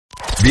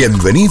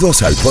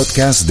Bienvenidos al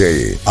podcast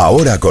de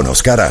Ahora con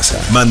Oscar Aza.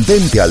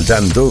 Mantente al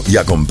tanto y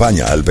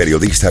acompaña al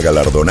periodista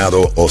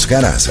galardonado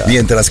Oscar Aza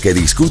mientras que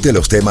discute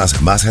los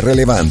temas más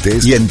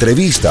relevantes y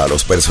entrevista a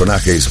los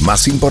personajes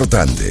más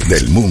importantes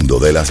del mundo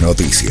de las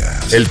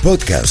noticias. El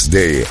podcast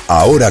de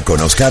Ahora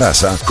con Oscar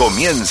Aza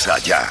comienza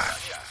ya.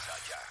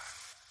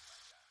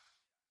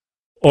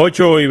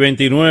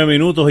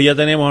 8:29 y ya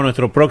tenemos a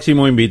nuestro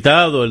próximo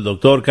invitado, el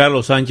doctor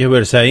Carlos Sánchez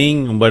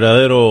Berzain. Un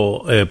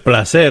verdadero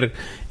placer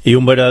y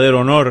un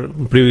verdadero honor,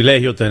 un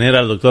privilegio tener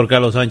al doctor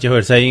Carlos Sánchez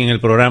Berzain en el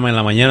programa en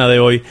la mañana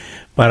de hoy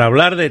para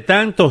hablar de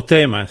tantos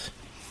temas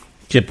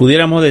que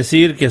pudiéramos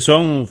decir que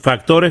son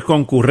factores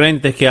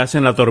concurrentes que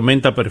hacen la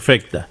tormenta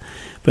perfecta.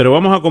 Pero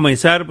vamos a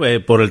comenzar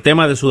por el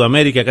tema de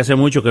Sudamérica, que hace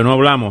mucho que no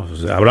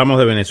hablamos. Hablamos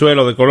de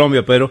Venezuela o de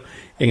Colombia, pero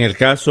en el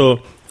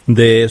caso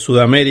de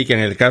Sudamérica, en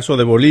el caso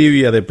de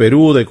Bolivia, de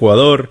Perú, de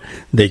Ecuador,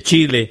 de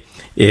Chile,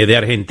 de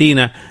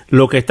Argentina,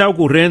 lo que está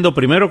ocurriendo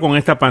primero con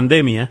esta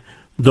pandemia,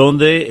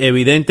 donde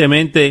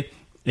evidentemente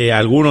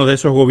algunos de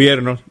esos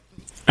gobiernos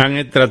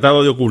han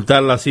tratado de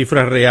ocultar las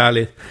cifras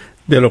reales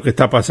de lo que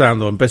está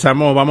pasando.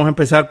 Vamos a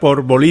empezar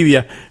por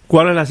Bolivia.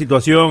 ¿Cuál es la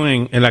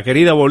situación en la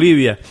querida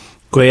Bolivia,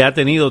 que ha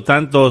tenido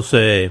tantos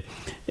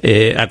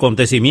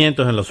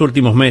acontecimientos en los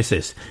últimos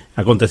meses,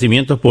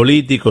 acontecimientos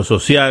políticos,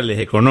 sociales,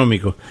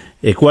 económicos?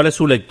 ¿Cuál es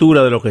su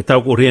lectura de lo que está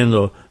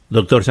ocurriendo,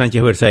 doctor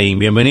Sánchez Berzain?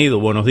 Bienvenido,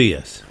 buenos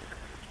días.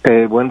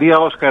 Buen día,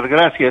 Oscar,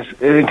 gracias.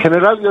 En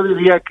general yo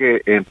diría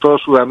que en toda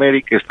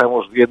Sudamérica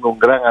estamos viendo un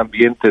gran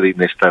ambiente de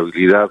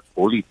inestabilidad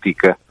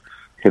política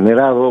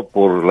generado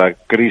por la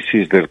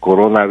crisis del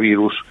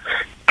coronavirus,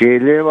 que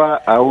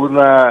lleva a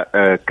una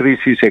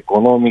crisis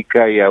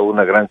económica y a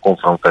una gran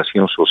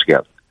confrontación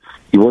social.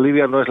 Y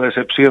Bolivia no es la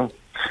excepción.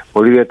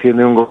 Bolivia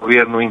tiene un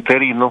gobierno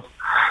interino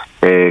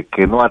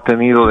que no ha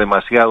tenido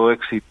demasiado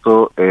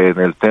éxito en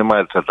el tema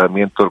del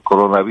tratamiento del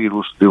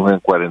coronavirus, de un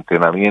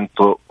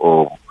encuarentenamiento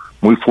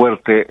muy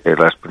fuerte en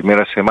las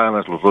primeras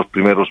semanas, los 2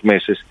 primeros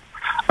meses.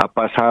 Ha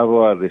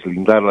pasado a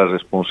deslindar la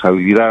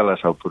responsabilidad a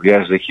las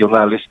autoridades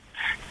regionales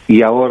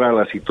y ahora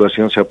la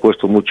situación se ha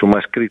puesto mucho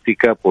más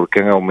crítica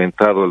porque han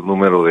aumentado el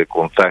número de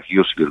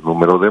contagios y el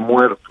número de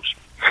muertos.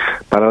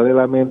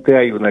 Paralelamente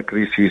hay una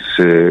crisis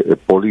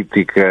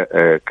política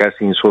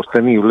casi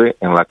insostenible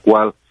en la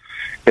cual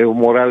Evo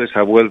Morales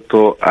ha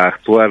vuelto a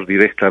actuar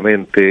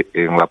directamente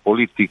en la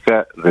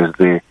política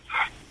desde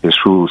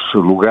su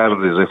lugar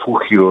de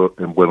refugio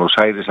en Buenos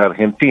Aires,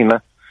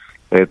 Argentina,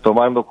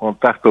 tomando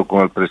contacto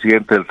con el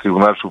presidente del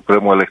Tribunal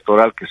Supremo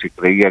Electoral, que se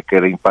creía que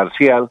era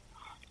imparcial,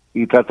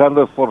 y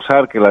tratando de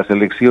forzar que las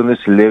elecciones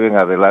se lleven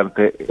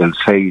adelante el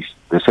 6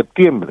 de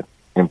septiembre,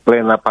 en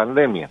plena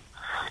pandemia.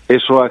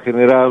 Eso ha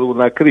generado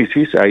una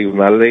crisis. Hay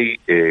una ley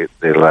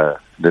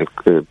del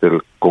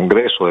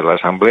Congreso, de la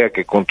Asamblea,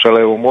 que controla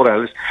a Evo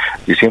Morales,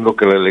 diciendo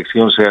que la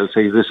elección sea el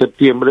 6 de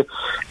septiembre,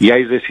 y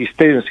hay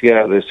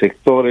resistencia de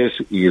sectores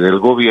y del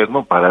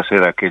gobierno para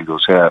hacer aquello. O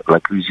sea, la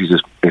crisis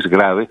es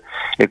grave.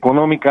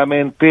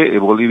 Económicamente,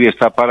 Bolivia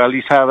está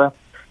paralizada,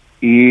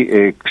 y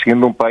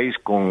siendo un país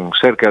con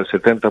cerca del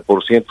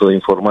 70% de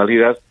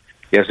informalidad,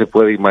 ya se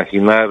puede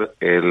imaginar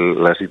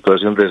la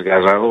situación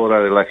desgarradora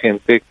de la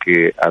gente,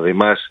 que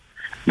además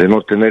de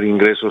no tener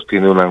ingresos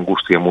tiene una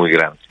angustia muy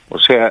grande. O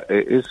sea,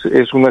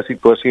 es una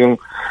situación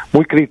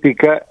muy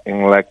crítica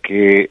en la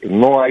que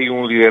no hay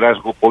un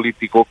liderazgo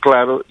político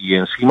claro, y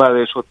encima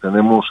de eso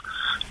tenemos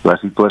la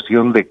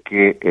situación de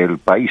que el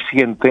país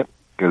siente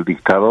que el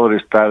dictador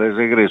está de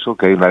regreso,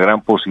 que hay una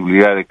gran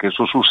posibilidad de que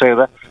eso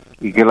suceda,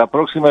 y que la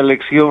próxima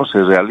elección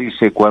se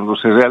realice cuando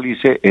se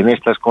realice en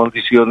estas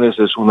condiciones.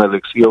 Es una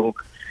elección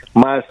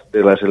más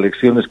de las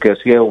elecciones que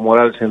hacía Evo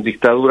Morales en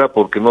dictadura,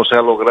 porque no se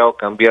ha logrado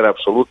cambiar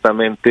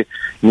absolutamente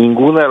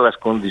ninguna de las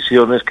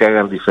condiciones que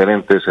hagan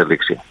diferente esa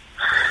elección.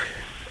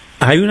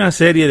 Hay una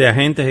serie de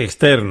agentes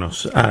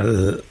externos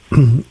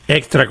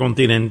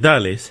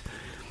extracontinentales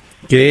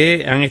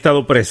que han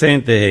estado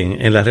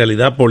presentes en la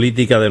realidad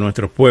política de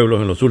nuestros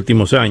pueblos en los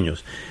últimos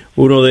años.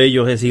 Uno de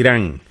ellos es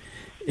Irán.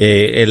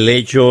 El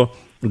hecho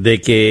de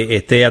que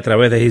esté a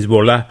través de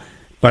Hezbollah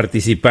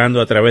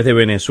participando a través de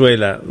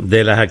Venezuela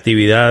de las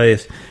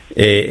actividades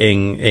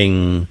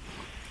en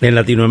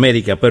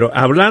Latinoamérica. Pero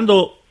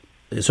hablando,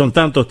 son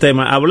tantos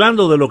temas,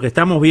 hablando de lo que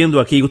estamos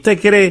viendo aquí,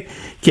 ¿usted cree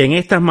que en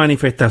estas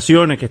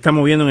manifestaciones que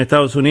estamos viendo en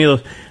Estados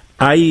Unidos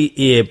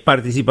hay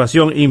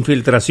participación,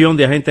 infiltración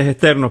de agentes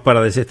externos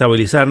para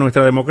desestabilizar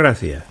nuestra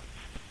democracia?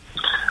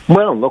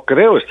 Bueno, no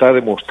creo, está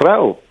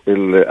demostrado.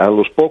 A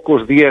los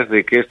pocos días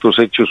de que estos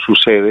hechos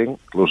suceden,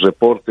 los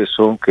reportes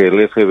son que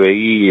el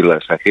FBI y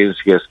las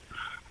agencias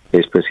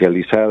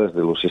especializadas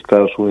de los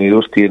Estados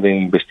Unidos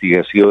tienen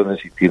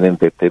investigaciones y tienen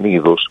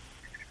detenidos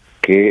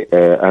que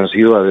han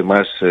sido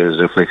además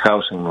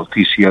reflejados en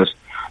noticias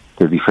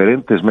de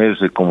diferentes medios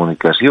de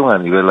comunicación a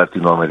nivel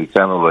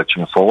latinoamericano. Lo ha hecho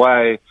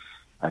Infobae,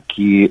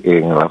 aquí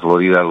en la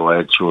Florida lo ha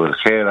hecho el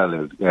Herald,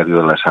 el Diario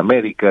de las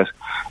Américas,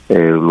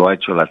 lo ha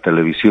hecho la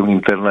televisión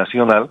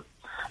internacional,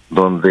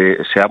 donde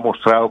se ha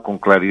mostrado con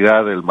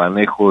claridad el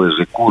manejo de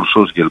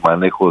recursos y el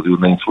manejo de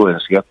una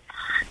influencia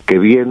que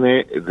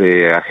viene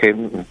de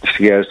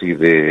agencias y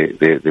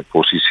de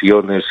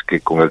posiciones que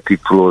con el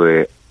título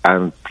de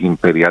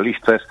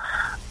antiimperialistas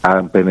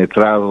han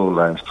penetrado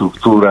la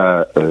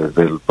estructura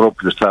del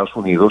propio Estados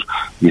Unidos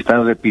y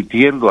están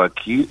repitiendo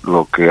aquí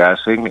lo que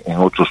hacen en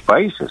otros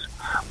países.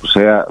 O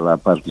sea, la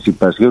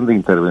participación de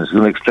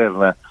intervención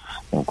externa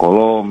en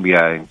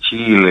Colombia, en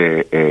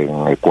Chile,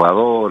 en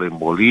Ecuador, en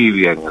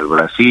Bolivia, en el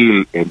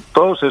Brasil, en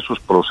todos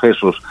esos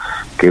procesos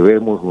que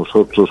vemos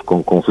nosotros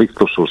con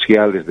conflictos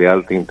sociales de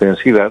alta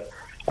intensidad,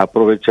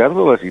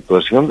 aprovechando la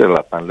situación de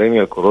la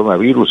pandemia del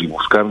coronavirus y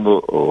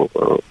buscando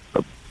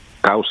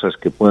causas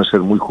que pueden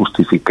ser muy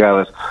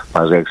justificadas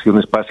para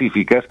reacciones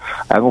pacíficas,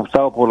 han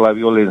optado por la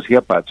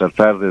violencia para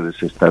tratar de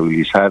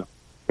desestabilizar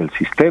el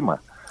sistema.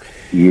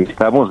 Y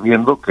estamos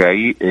viendo que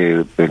ahí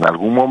en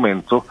algún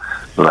momento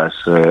las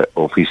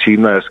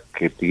oficinas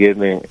que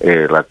tienen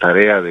la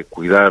tarea de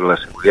cuidar la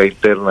seguridad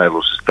interna de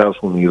los Estados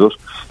Unidos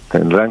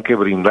tendrán que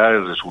brindar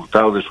el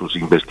resultado de sus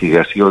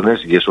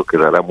investigaciones y eso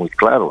quedará muy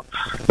claro.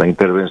 La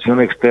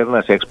intervención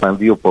externa se ha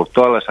expandido por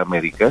todas las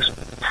Américas.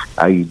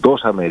 Hay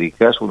dos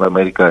Américas, una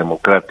América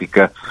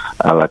democrática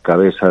a la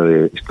cabeza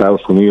de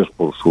Estados Unidos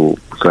por su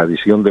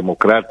tradición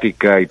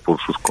democrática y por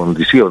sus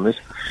condiciones,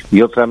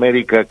 y otra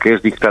América que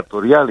es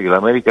dictatorial, y la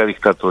América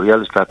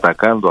dictatorial está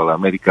atacando a la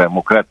América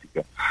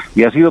democrática.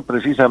 Y ha sido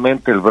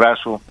precisamente el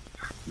brazo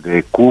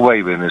de Cuba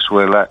y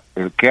Venezuela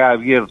el que ha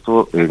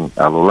abierto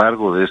a lo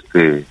largo de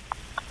este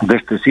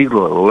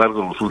siglo, a lo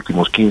largo de los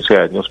últimos 15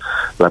 años,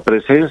 la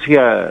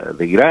presencia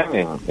de Irán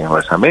en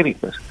las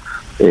Américas.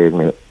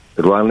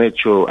 Lo han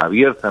hecho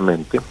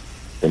abiertamente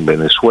en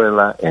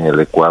Venezuela, en el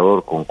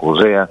Ecuador con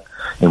Correa,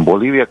 en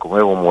Bolivia con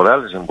Evo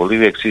Morales. En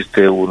Bolivia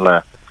existe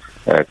una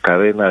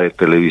cadena de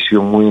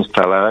televisión muy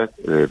instalada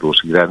de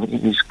los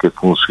iraníes que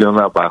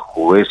funciona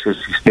bajo ese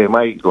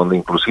sistema y donde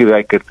inclusive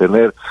hay que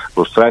tener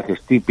los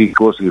trajes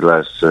típicos y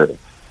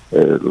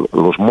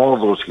los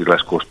modos y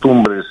las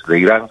costumbres de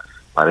Irán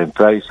para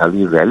entrar y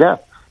salir de allá.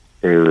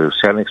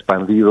 Se han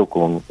expandido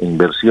con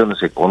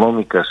inversiones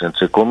económicas,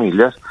 entre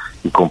comillas,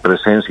 y con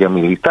presencia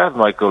militar.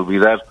 No hay que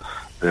olvidar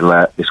de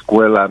la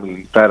Escuela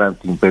Militar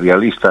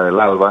Antiimperialista del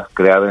ALBA,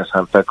 creada en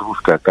Santa Cruz,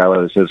 que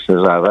acaba de ser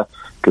cerrada,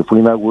 que fue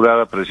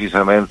inaugurada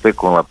precisamente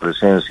con la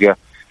presencia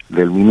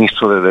del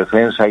ministro de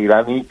Defensa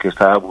iraní, que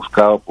estaba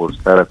buscado por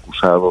estar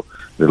acusado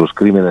de los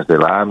crímenes de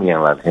la AMIA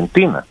en la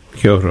Argentina.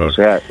 Qué horror. O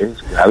sea,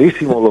 es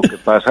gravísimo lo que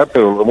pasa,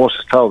 pero lo hemos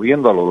estado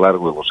viendo a lo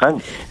largo de los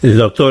años. El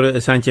doctor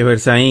Sánchez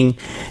Berzain,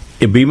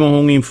 vimos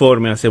un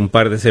informe hace un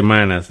par de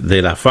semanas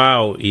de la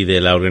FAO y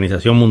de la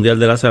Organización Mundial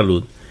de la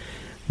Salud,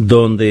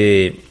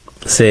 donde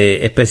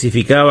se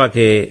especificaba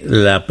que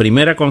la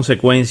primera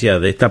consecuencia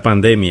de esta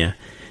pandemia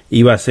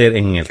iba a ser,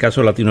 en el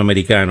caso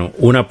latinoamericano,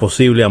 una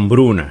posible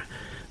hambruna,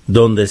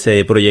 donde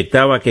se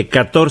proyectaba que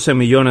 14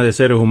 millones de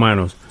seres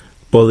humanos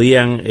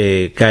podían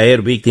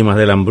caer víctimas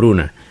de la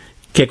hambruna.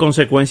 ¿Qué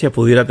consecuencias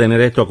pudiera tener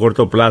esto a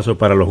corto plazo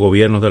para los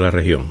gobiernos de la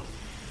región?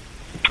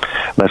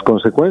 Las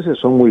consecuencias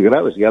son muy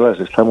graves, ya las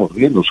estamos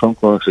viendo, son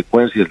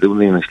consecuencias de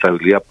una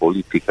inestabilidad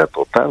política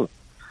total.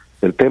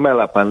 El tema de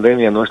la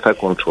pandemia no está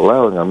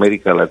controlado en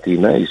América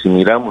Latina y si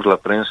miramos la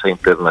prensa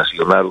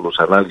internacional, los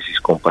análisis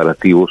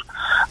comparativos,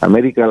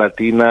 América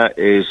Latina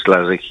es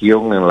la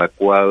región en la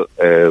cual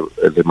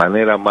de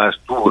manera más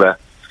dura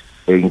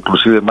e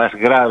inclusive más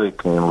grave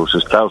que en los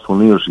Estados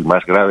Unidos y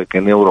más grave que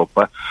en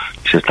Europa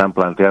se están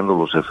planteando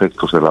los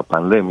efectos de la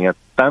pandemia,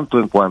 tanto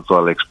en cuanto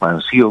a la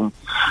expansión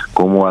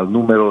como al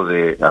número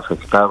de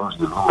afectados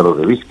y el número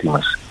de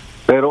víctimas.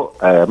 Pero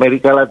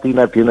América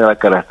Latina tiene la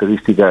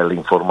característica de la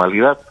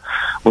informalidad,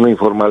 una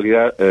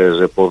informalidad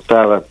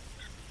reportada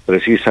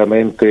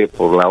precisamente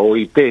por la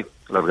OIT,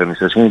 la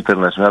Organización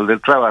Internacional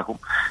del Trabajo,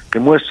 que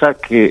muestra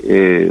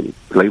que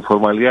la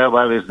informalidad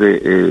va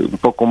desde un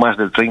poco más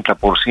del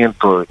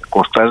 30% de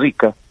Costa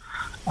Rica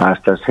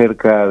hasta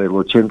cerca del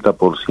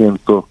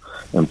 80%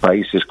 en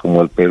países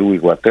como el Perú y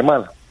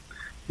Guatemala.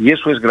 Y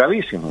eso es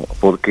gravísimo,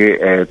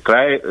 porque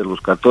trae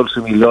los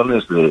 14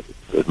 millones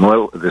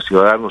de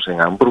ciudadanos en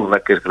hambruna,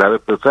 que es grave,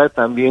 pero trae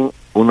también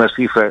una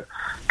cifra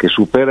que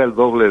supera el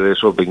doble de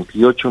esos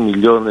 28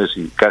 millones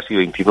y casi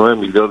 29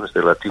 millones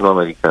de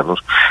latinoamericanos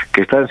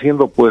que están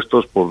siendo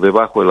puestos por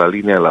debajo de la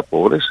línea de la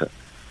pobreza.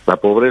 La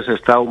pobreza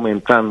está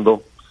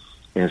aumentando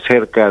en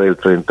cerca del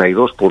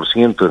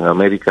 32% en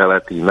América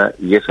Latina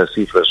y esas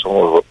cifras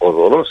son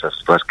horrorosas,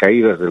 las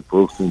caídas del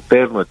Producto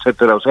Interno,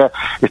 etcétera. O sea,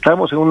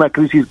 estamos en una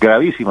crisis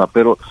gravísima,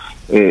 pero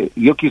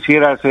yo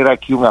quisiera hacer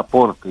aquí un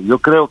aporte. Yo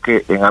creo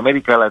que en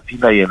América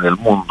Latina y en el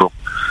mundo,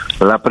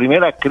 la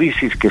primera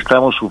crisis que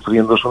estamos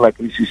sufriendo es una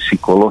crisis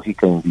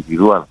psicológica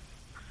individual.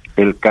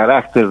 El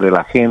carácter de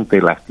la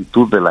gente, la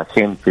actitud de la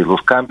gente,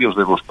 los cambios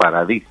de los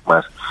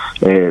paradigmas,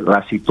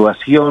 la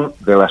situación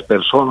de las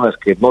personas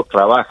que no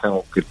trabajan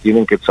o que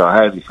tienen que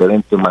trabajar de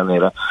diferente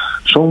manera,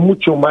 son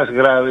mucho más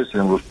graves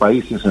en los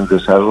países en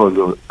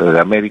desarrollo de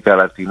América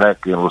Latina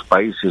que en los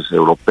países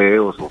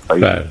europeos o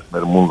países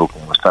del mundo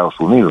como Estados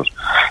Unidos.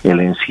 El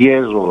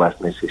encierro, las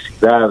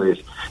necesidades,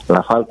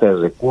 la falta de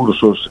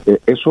recursos,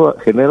 eso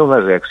genera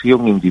una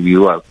reacción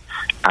individual.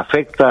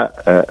 afecta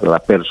la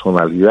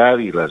personalidad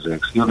y las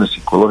reacciones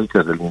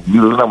psicológicas del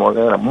individuo de una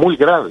manera muy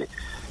grave.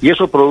 Y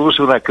eso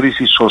produce una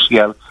crisis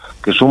social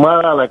que,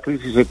 sumada a la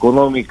crisis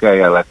económica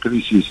y a la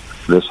crisis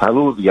de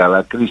salud y a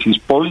la crisis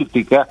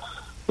política,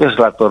 es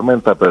la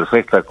tormenta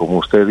perfecta, como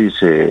usted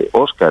dice,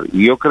 Oscar.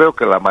 Y yo creo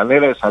que la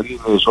manera de salir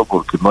de eso,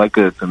 porque no hay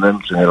que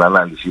detenernos en el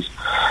análisis,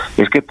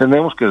 es que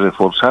tenemos que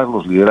reforzar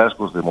los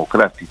liderazgos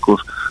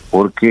democráticos,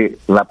 porque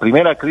la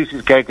primera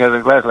crisis que hay que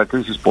arreglar es la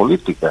crisis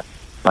política,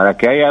 para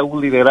que haya un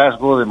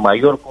liderazgo de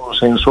mayor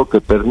consenso que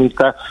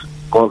permita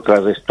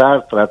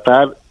contrarrestar,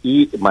 tratar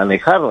y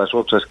manejar las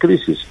otras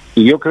crisis.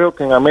 Y yo creo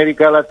que en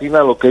América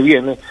Latina lo que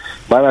viene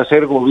van a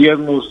ser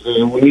gobiernos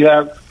de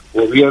unidad,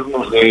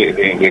 gobiernos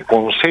de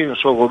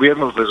consenso,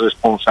 gobiernos de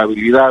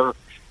responsabilidad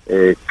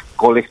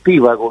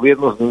colectiva,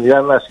 gobiernos de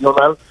unidad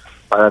nacional,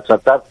 para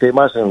tratar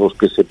temas en los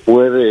que se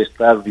puede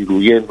estar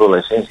diluyendo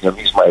la esencia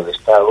misma del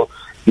Estado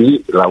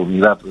y la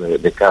unidad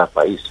de cada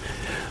país.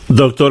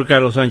 Doctor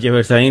Carlos Sánchez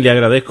Berzain, le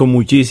agradezco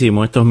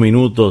muchísimo estos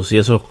minutos y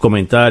esos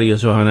comentarios,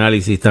 esos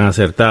análisis tan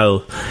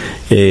acertados.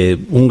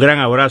 Un gran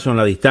abrazo en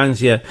la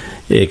distancia,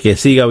 que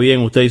siga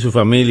bien usted y su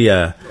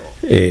familia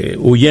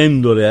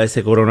huyéndole a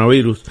ese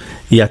coronavirus,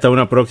 y hasta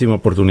una próxima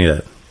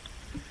oportunidad.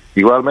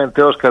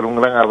 Igualmente, Oscar,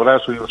 un gran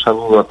abrazo y un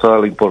saludo a toda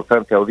la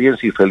importante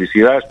audiencia y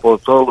felicidades por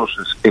todos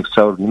los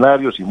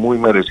extraordinarios y muy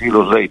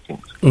merecidos ratings.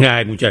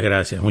 Ay, muchas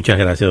gracias,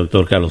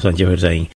 doctor Carlos Sánchez Berzain.